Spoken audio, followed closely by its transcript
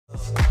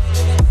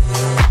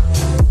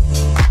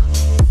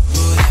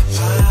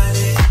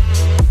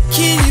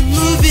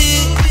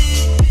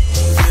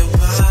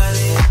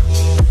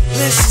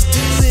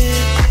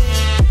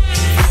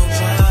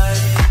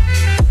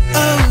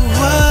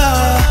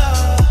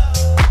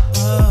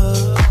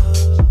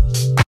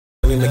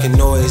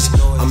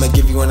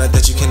or not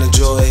that you can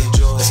enjoy.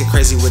 Let's get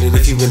crazy with it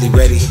if you really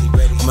ready.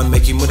 I'ma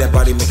make you move that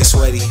body, make it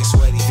sweaty.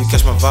 If you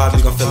catch my vibe,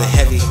 you gon' feel it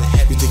heavy.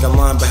 You think I'm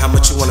lying, but how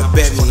much you wanna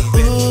bet me?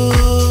 Ooh,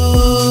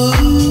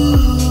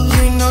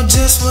 you know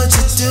just what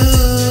to do.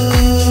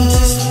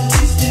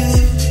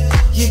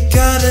 You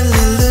gotta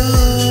let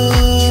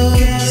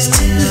loose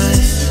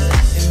tonight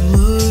and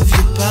move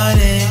your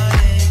body.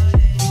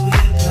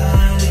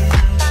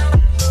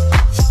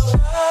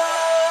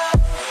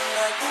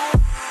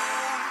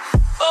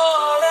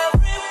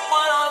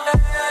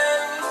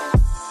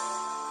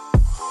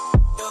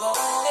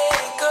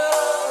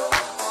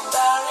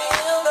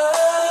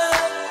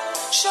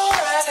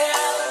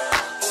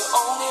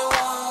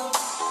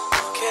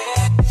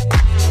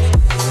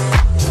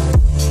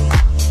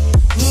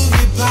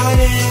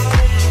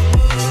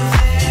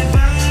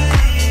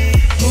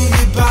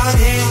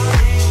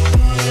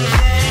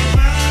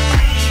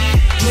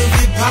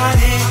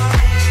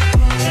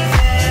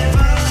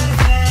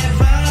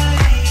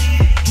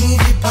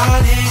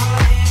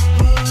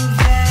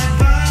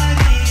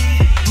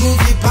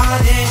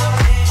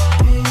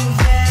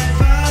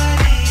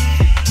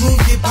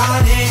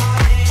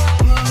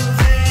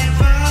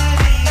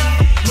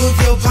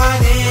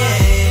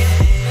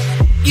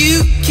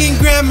 You can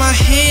grab my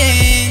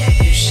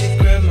hand. You should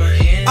grab my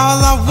hand.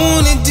 All I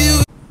wanna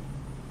do.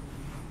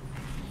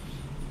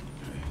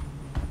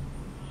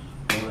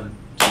 1,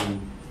 2,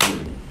 3.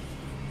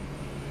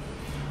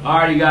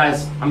 Alright, you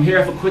guys, I'm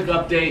here for a quick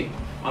update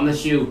on the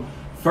shoe.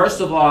 First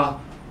of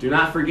all, do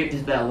not forget to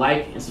hit that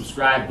like and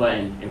subscribe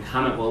button and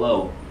comment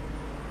below.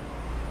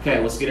 Okay,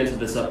 let's get into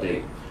this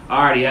update.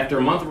 Alrighty, after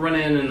a month of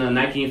running in the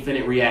Nike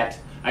Infinity React,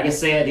 I can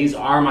say that these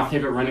are my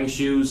favorite running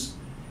shoes.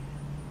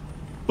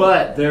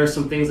 But there are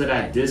some things that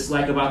I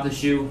dislike about the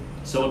shoe.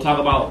 So we'll talk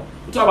about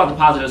the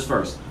positives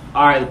first.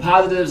 All right, the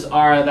positives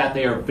are that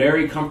they are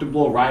very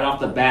comfortable right off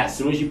the bat. As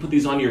soon as you put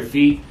these on your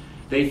feet,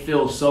 they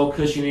feel so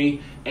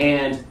cushiony,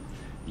 and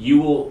you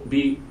will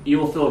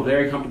feel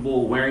very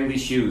comfortable wearing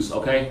these shoes,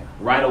 okay?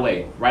 Right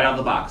away, right out of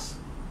the box.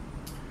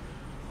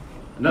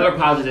 Another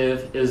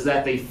positive is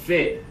that they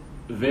fit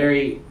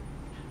very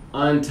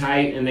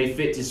untight and they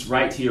fit just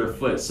right to your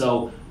foot.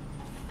 So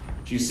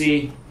you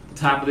see the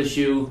top of the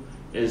shoe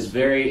is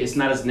it's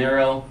not as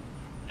narrow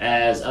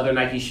as other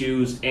Nike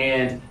shoes,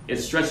 and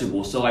it's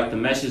stretchable. So like the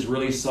mesh is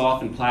really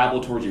soft and pliable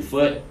towards your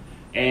foot.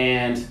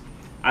 And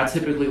I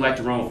typically like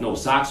to run with no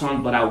socks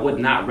on, but I would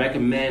not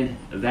recommend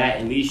that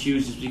in these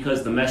shoes just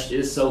because the mesh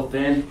is so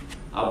thin.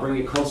 I'll bring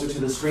it closer to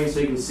the screen so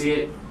you can see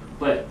it,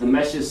 but the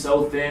mesh is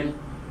so thin,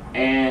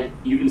 and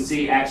you can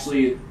see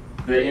actually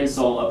the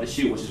insole of the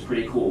shoe, which is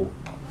pretty cool.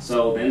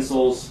 So the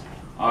insoles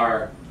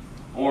are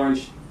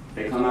orange,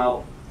 they come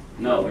out.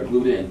 No, they're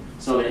glued in.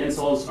 So the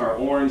insoles are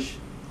orange,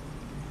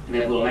 and they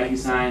have a little Nike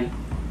sign,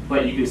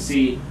 but you can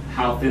see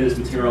how thin this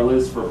material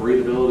is for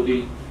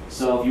breathability.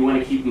 So if you want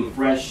to keep them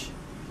fresh,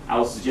 I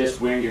would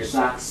suggest wearing your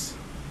socks.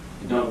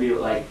 And don't be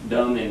like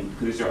dumb, and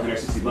because these are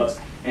 160 bucks.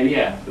 And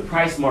yeah, the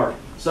price mark.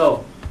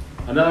 So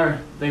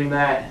another thing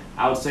that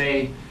I would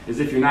say is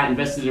if you're not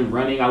invested in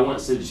running, I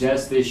wouldn't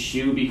suggest this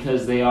shoe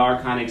because they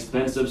are kind of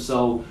expensive.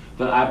 So,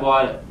 but I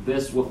bought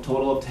this with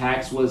total of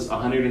tax was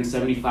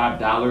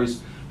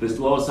 $175. The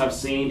lowest I've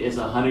seen is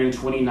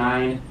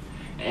 $129,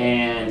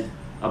 and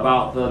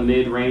about the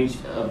mid-range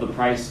of the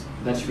price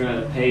that you're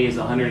gonna pay is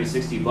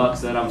 160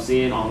 bucks that I'm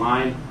seeing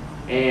online,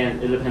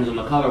 and it depends on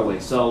the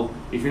colorway. So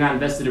if you're not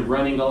invested in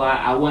running a lot,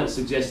 I wouldn't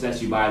suggest that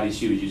you buy these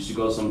shoes. You should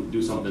go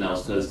do something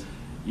else, because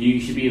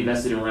you should be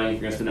invested in running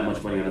if you're gonna spend that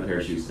much money on a pair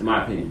of shoes, in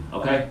my opinion,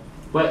 okay?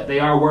 But they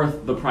are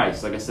worth the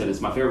price. Like I said,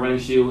 it's my favorite running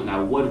shoe, and I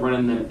would run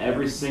in them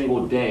every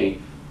single day,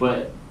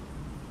 but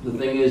the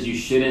thing is, you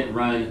shouldn't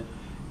run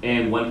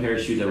in one pair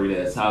of shoes every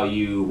day. That's how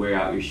you wear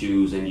out your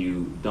shoes and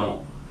you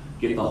don't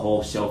get the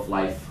whole shelf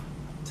life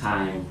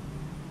time,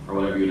 or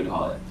whatever you're gonna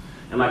call it.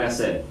 And like I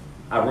said,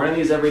 I run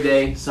these every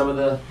day. Some of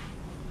the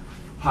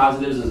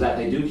positives is that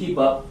they do keep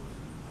up.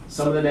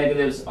 Some of the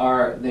negatives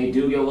are they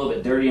do get a little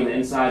bit dirty on the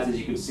insides, as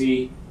you can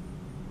see.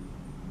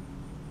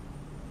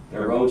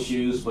 They're road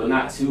shoes, but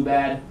not too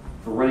bad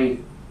for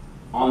running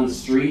on the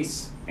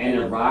streets and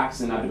in rocks,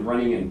 and I've been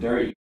running in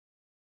dirt.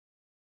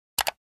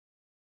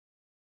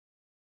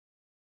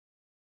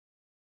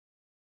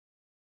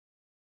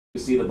 You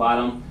see the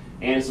bottom,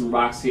 and some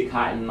rocks get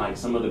caught in like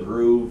some of the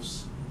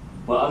grooves.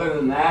 But other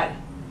than that,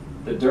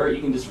 the dirt,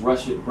 you can just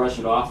brush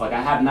it off. Like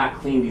I have not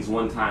cleaned these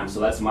one time,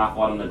 so that's my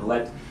fault of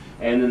neglect.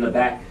 And then the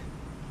back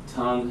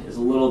tongue is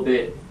a little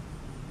bit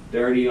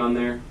dirty on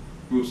there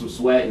from some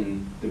sweat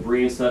and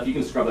debris and stuff. You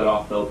can scrub that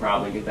off though,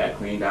 probably, and get that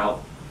cleaned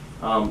out.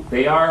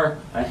 They are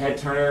a head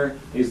turner.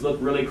 These look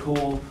really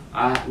cool.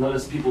 I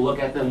notice people look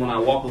at them when I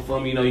walk with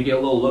them. You know, you get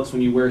little looks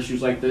when you wear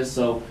shoes like this,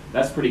 so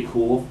that's pretty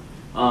cool.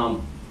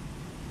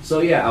 So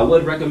yeah, I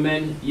would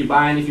recommend you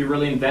buying if you're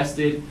really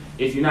invested.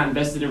 If you're not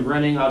invested in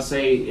running, I would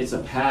say it's a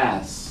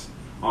pass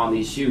on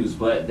these shoes,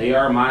 but they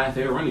are my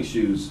favorite running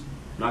shoes,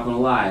 I'm not gonna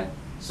lie.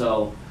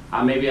 So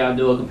maybe I'll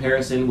do a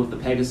comparison with the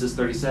Pegasus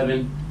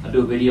 37. I'll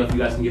do a video if you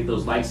guys can get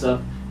those likes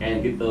up.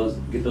 and get those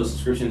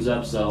subscriptions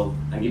up so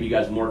I can give you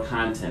guys more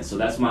content. So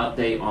that's my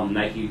update on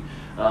Nike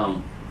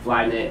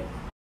Flynit.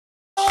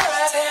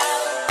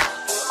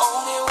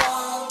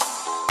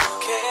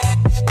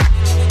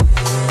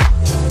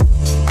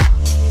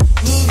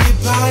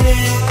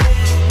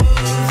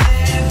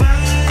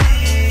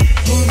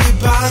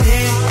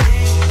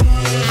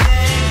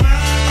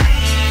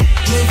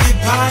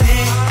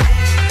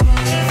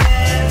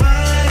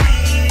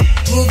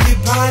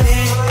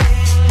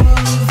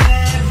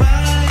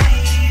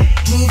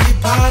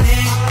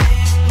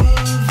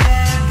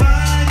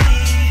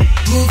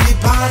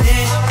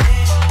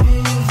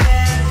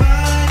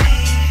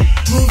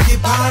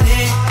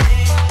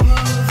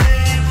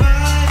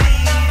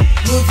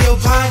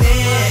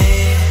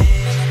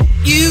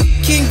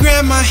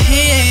 My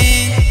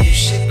hand. You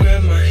should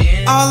grab my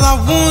hand. All I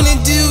wanna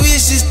do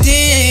is just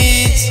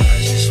dance.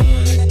 I just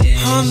wanna dance.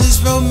 Harmless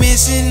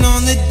romancing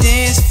on the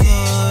dance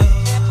floor.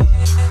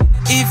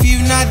 If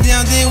you not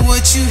down, then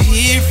what you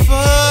here for?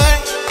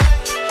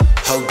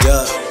 Hold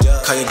up,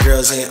 call your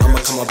girls in, I'ma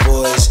call my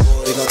boys.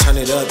 We gon'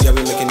 turn it up, y'all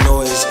be making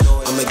noise.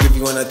 I'ma give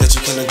you one that you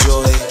can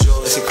enjoy.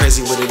 Let's get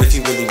crazy with it if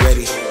you really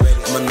ready.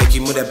 I'ma make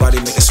you move that body,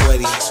 make it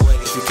sweaty.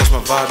 If you catch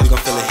my vibe, you gon'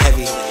 feel it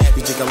heavy.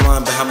 You think I'm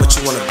lying, but how much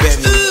you wanna bet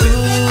me?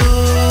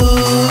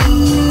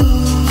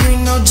 You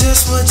know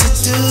just what to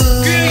do.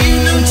 Girl, you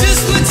know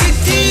just what to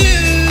do.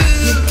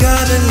 You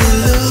gotta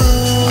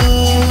lose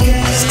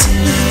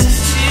tonight.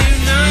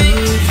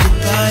 Move your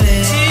body.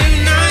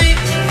 Tonight.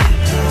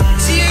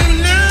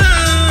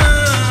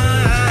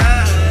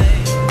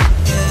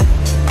 Yeah.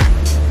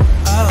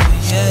 Oh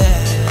yeah.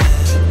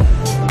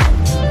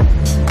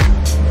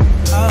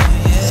 Oh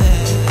yeah.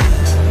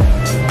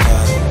 You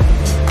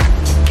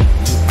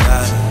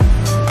got it.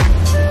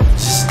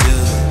 Just do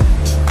it.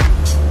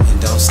 And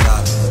don't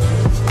stop it.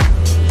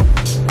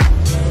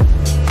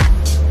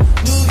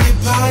 Move your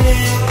body.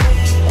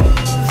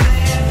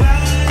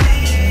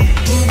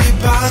 Move your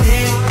body.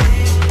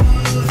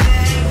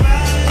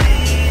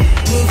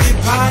 Move your body. Move your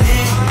body.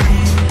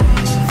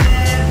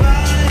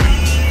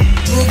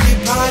 Move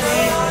your body.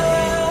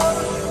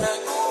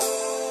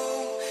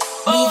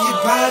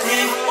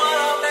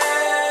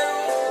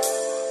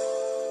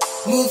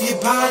 Move your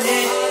body. Move your body.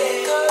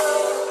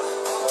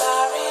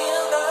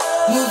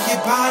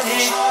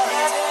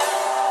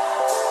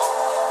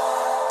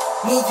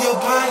 Move your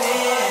body.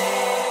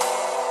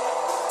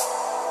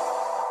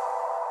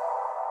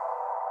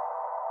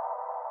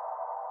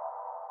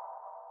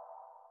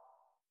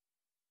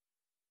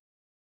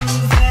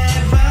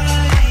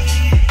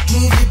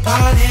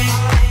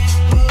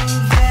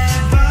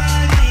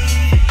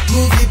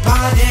 Move your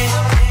body.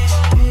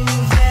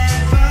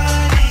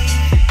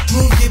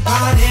 Move your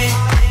body.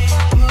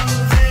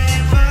 Move your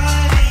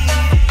body.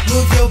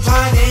 Move your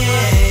body.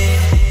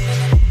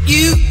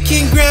 You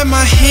can grab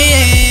my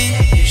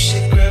hand. You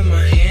should grab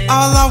my hand.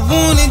 All I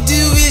wanna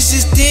do is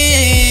just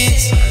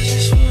dance. I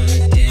just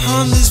wanna dance.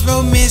 Harmless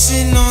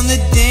romancing on the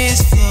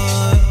dance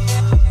floor.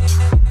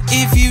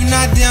 If you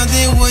not down,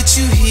 then what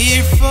you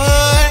here for?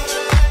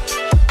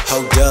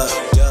 Hold up,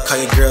 call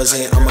your girls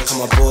in, I'ma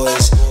call my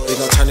boys. We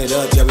gon' turn it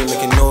up, y'all be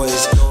making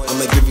noise.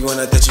 I'ma give you one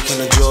that you can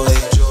enjoy.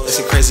 Let's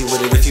get crazy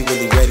with it if you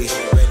really ready.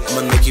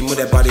 I'ma make you move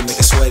that body, make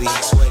it sweaty.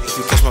 If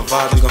you catch my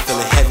vibe, you gon' feel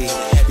it heavy.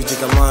 You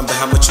think I'm lying, but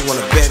how much you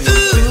wanna bet me?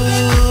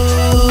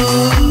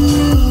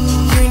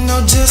 You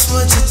know just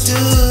what to do.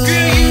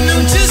 Girl, you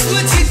know just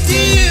what to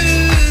do.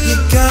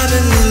 You gotta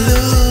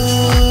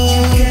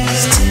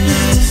lose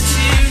tonight.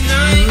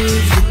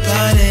 Move your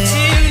body.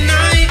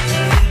 Tonight.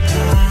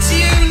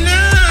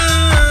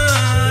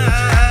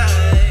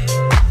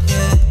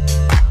 Yeah.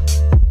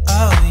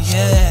 Oh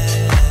yeah.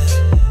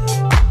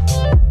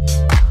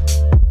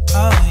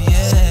 Oh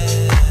yeah.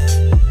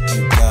 You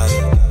got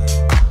it.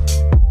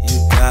 You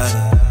got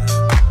it.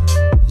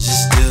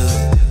 Just do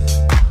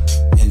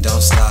it. And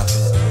don't stop it.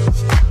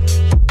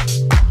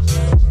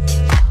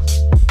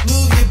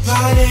 Move your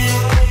body.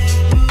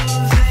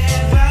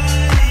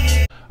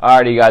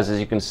 Alrighty guys, as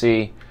you can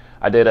see,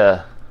 I did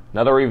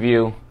another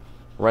review,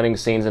 running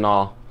scenes and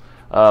all,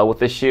 with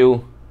this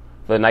shoe,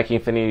 the Nike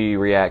Infinity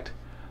React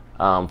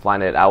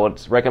Flynit. I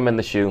would recommend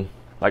the shoe.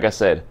 Like I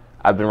said,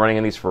 I've been running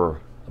in these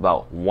for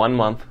about 1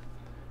 month,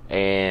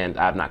 and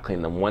I've not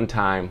cleaned them one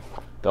time.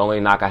 The only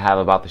knock I have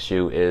about the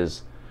shoe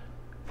is,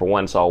 for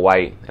one, it's all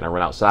white, and I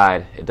run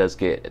outside, it does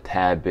get a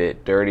tad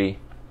bit dirty.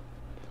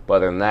 But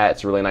other than that,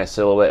 it's a really nice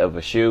silhouette of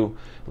a shoe.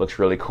 It looks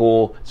really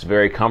cool. It's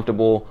very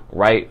comfortable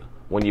right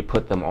when you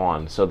put them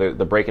on. So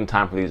the break-in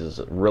time for these is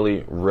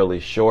really, really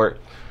short.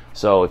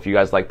 So if you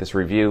guys like this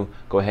review,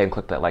 go ahead and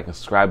click that like and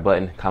subscribe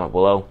button, comment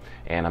below,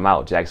 and I'm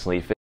out. Jackson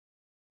Lee.